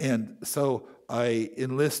 And so I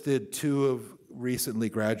enlisted two of recently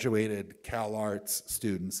graduated Cal Arts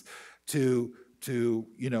students to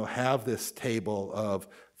have this table of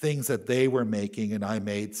things that they were making, and I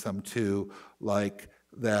made some too, like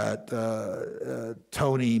that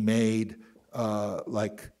Tony made out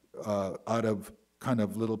of kind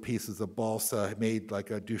of little pieces of balsa, made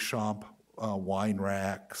like a Duchamp wine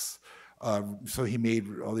racks. So he made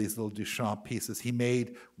all these little Duchamp pieces. He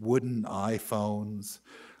made wooden iPhones,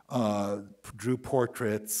 drew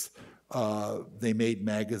portraits. They made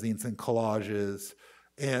magazines and collages.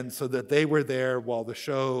 And so that they were there while the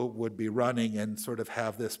show would be running and sort of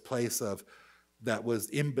have this place of that was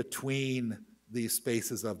in between these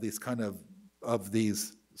spaces of these kind of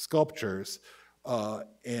these sculptures,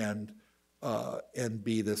 and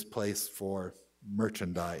be this place for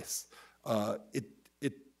merchandise.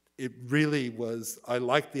 It really was, I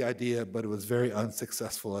liked the idea, but it was very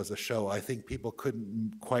unsuccessful as a show. I think people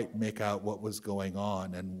couldn't quite make out what was going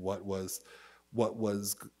on and what was,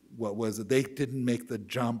 they didn't make the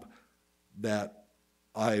jump that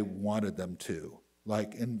I wanted them to,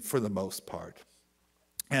 like, and for the most part.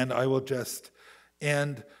 And I will just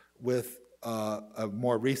end with a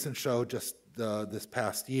more recent show just this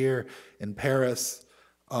past year in Paris,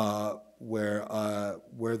 where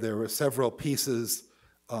there were several pieces,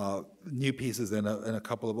 new pieces and a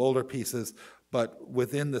couple of older pieces, but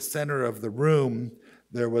within the center of the room,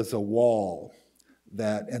 there was a wall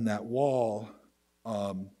and that wall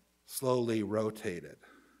slowly rotated.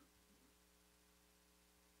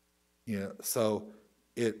 You know, so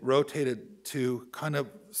it rotated to kind of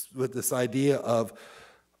with this idea of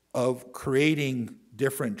creating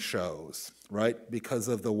different shows, right? Because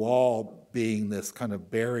of the wall being this kind of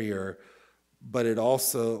barrier, but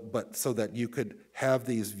so that you could have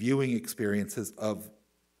these viewing experiences of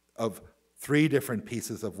 3 different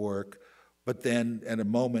pieces of work, but then at a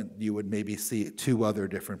moment you would maybe see 2 other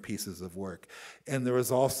different pieces of work. And there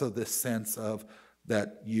was also this sense of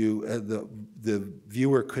that the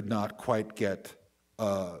viewer could not quite get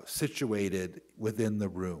situated within the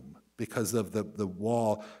room because of the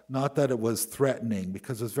wall. Not that it was threatening,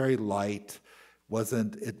 because it was very light.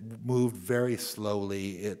 It moved very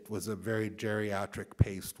slowly. It was a very geriatric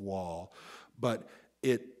paced wall, but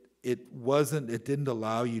it didn't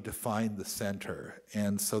allow you to find the center,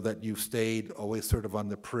 and so that you stayed always sort of on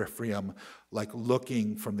the peripherum, like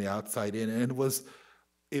looking from the outside in. And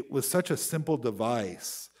it was such a simple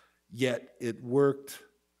device, yet it worked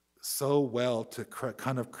so well to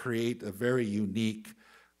kind of create a very unique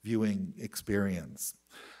viewing experience.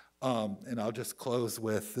 And I'll just close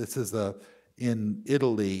with, this is in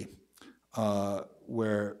Italy,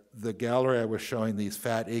 where the gallery I was showing these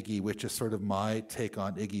Fat Iggy, which is sort of my take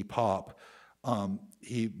on Iggy Pop,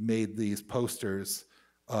 he made these posters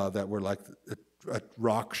that were like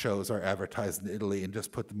rock shows are advertised in Italy, and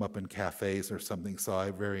just put them up in cafes or something. So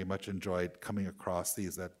I very much enjoyed coming across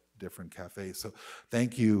these at different cafes. So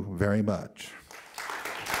thank you very much.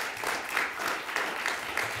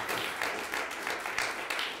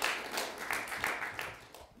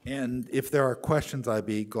 And if there are questions, I'd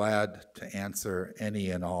be glad to answer any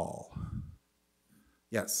and all.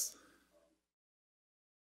 Yes.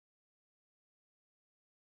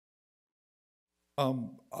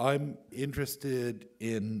 I'm interested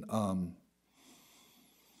in, I'm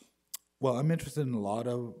interested in a lot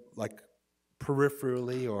of, like,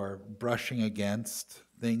 peripherally or brushing against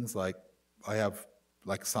things. Like, I have,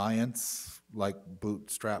 like, science, like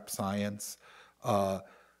bootstrap science.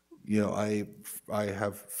 You know, I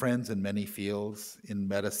have friends in many fields, in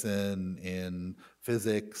medicine, in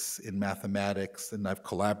physics, in mathematics, and I've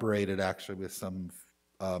collaborated actually with some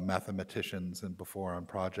mathematicians and before on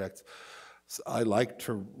projects. So I like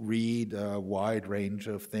to read a wide range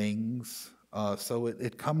of things. So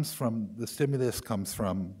it comes from, the stimulus comes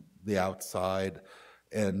from the outside,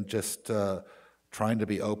 and just trying to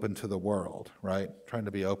be open to the world, right? Trying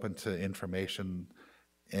to be open to information.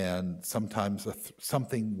 And sometimes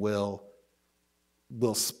something will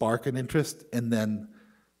spark an interest, and then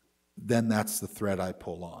that's the thread I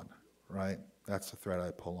pull on, right? That's the thread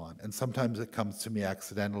I pull on. And sometimes it comes to me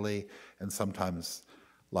accidentally, and sometimes,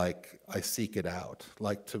 like, I seek it out.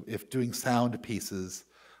 Like, if doing sound pieces,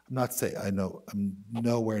 I'm not saying I'm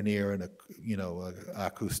nowhere near an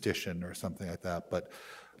acoustician or something like that, but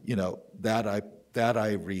you know, that I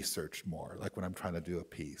research more, like when I'm trying to do a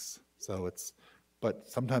piece. So but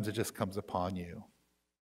sometimes it just comes upon you.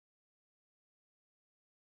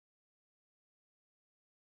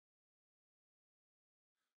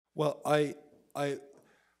 Well, I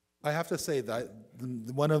have to say that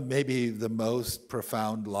one of maybe the most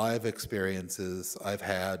profound live experiences I've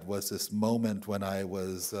had was this moment when I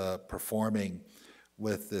was performing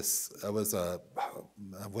with this. I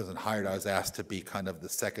wasn't hired. I was asked to be kind of the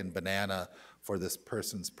second banana for this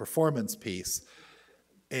person's performance piece,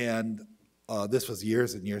 and this was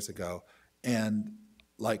years and years ago. And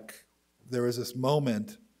like, there was this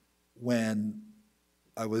moment when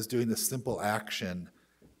I was doing this simple action,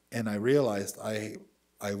 and I realized I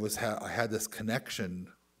had this connection.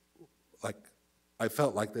 Like, I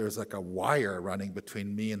felt like there was like a wire running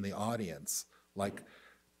between me and the audience. Like,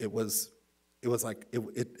 it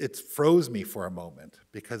froze me for a moment,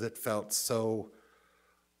 because it felt so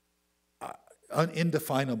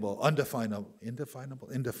indefinable,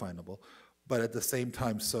 but at the same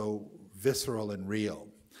time so visceral and real.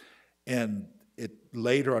 And it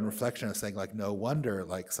later on reflection, I was saying, like, no wonder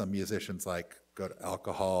like some musicians like go to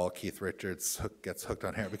alcohol, Keith Richards gets hooked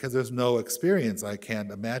on heroin, because there's no experience. I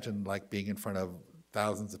can't imagine like being in front of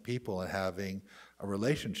thousands of people and having a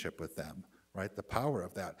relationship with them, right? The power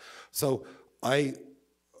of that. So I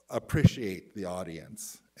appreciate the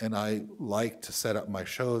audience, and I like to set up my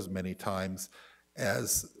shows many times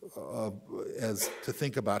as to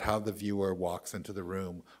think about how the viewer walks into the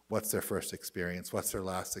room, what's their first experience, what's their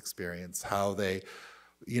last experience, how they,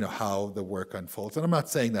 how the work unfolds. And I'm not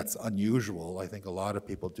saying that's unusual. I think a lot of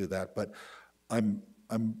people do that, but I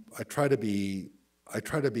try to be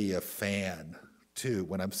a fan too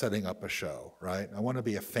when I'm setting up a show, right? I want to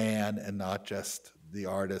be a fan and not just the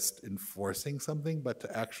artist enforcing something, but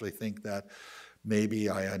to actually think that maybe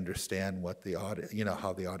I understand what the audience,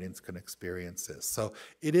 how the audience can experience this. So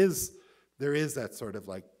there is that sort of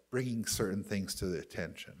like bringing certain things to the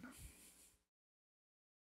attention.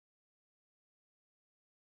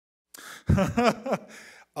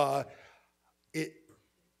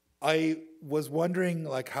 I was wondering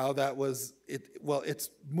like how that was, it's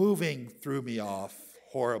moving threw me off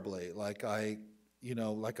horribly.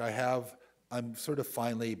 I'm sort of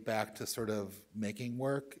finally back to sort of making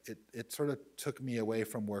work. It sort of took me away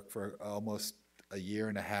from work for almost a year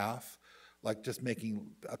and a half, like just making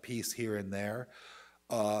a piece here and there.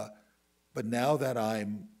 But now that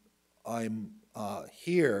I'm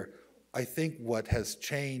here, I think what has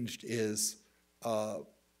changed is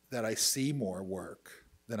that I see more work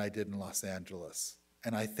than I did in Los Angeles.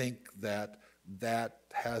 And I think that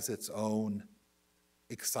has its own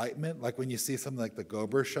excitement. Like when you see something like the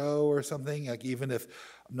Gober show or something, like even if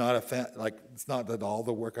I'm not a fan, like it's not that all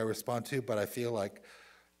the work I respond to, but I feel like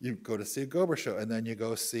you go to see a Gober show and then you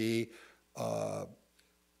go see, I'm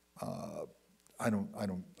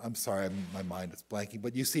sorry, my mind is blanking,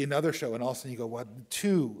 but you see another show and all of a sudden you go, what,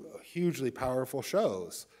 two hugely powerful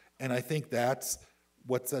shows. And I think that's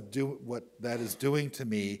what that is doing to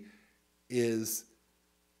me is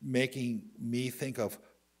making me think of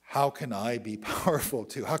how can I be powerful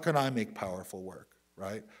too? How can I make powerful work,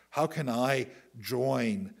 right? How can I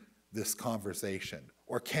join this conversation?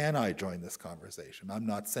 Or can I join this conversation? I'm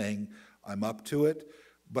not saying I'm up to it,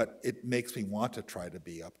 but it makes me want to try to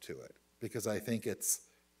be up to it because I think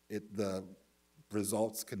the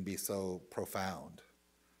results can be so profound.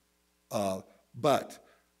 But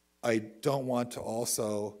I don't want to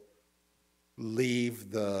also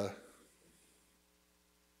leave the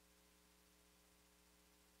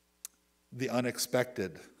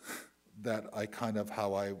unexpected that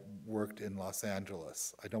how I worked in Los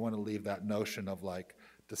Angeles. I don't want to leave that notion of like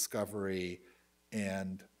discovery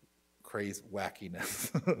and crazy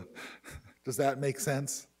wackiness. Does that make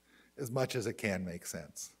sense? As much as it can make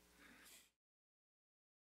sense.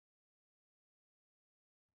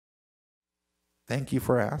 Thank you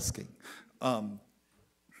for asking.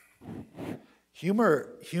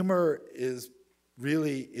 Humor is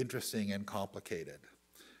really interesting and complicated.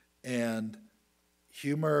 And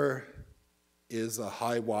humor is a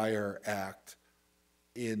high wire act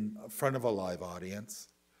in front of a live audience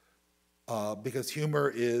because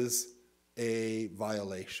humor is a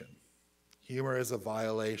violation. Humor is a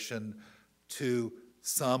violation to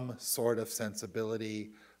some sort of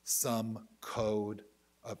sensibility, some code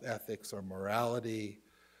of ethics or morality,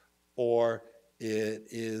 or it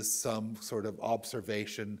is some sort of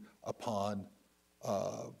observation upon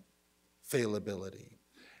fallibility.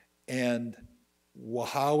 And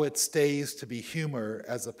how it stays to be humor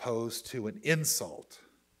as opposed to an insult,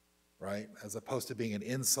 right? As opposed to being an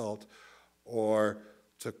insult or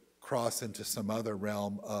to cross into some other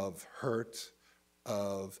realm of hurt,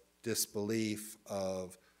 of disbelief,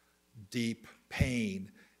 of deep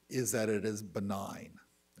pain, is that it is benign.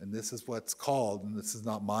 And this is what's called, and this is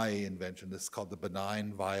not my invention, this is called the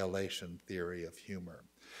benign violation theory of humor.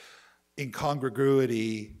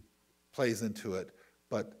 Incongruity plays into it,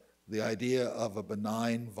 but the idea of a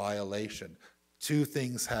benign violation, two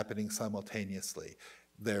things happening simultaneously.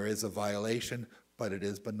 There is a violation, but it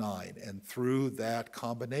is benign. And through that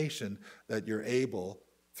combination that you're able,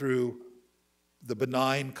 through the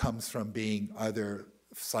benign comes from being either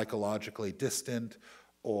psychologically distant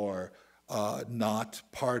or not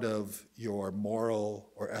part of your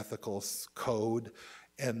moral or ethical code,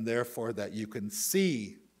 and therefore that you can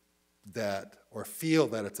see that or feel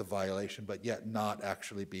that it's a violation, but yet not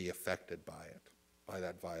actually be affected by it, by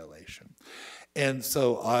that violation. And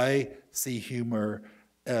so I see humor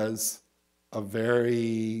as a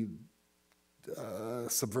very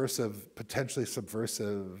subversive, potentially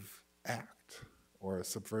subversive act or a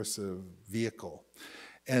subversive vehicle.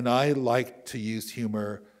 And I like to use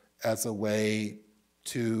humor as a way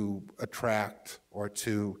to attract or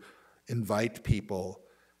to invite people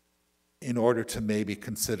in order to maybe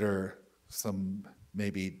consider some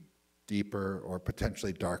maybe deeper or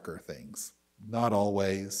potentially darker things. Not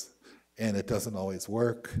always, and it doesn't always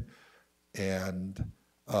work. And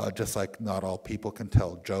just like not all people can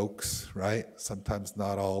tell jokes, right? Sometimes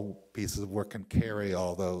not all pieces of work can carry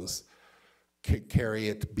all those, carry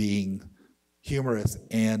it being humorous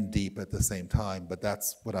and deep at the same time, but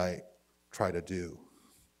that's what I try to do.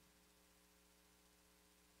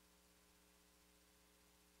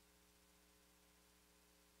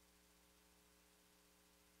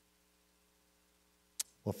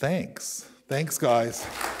 Well, thanks. Thanks, guys.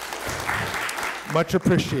 Much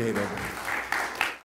appreciated.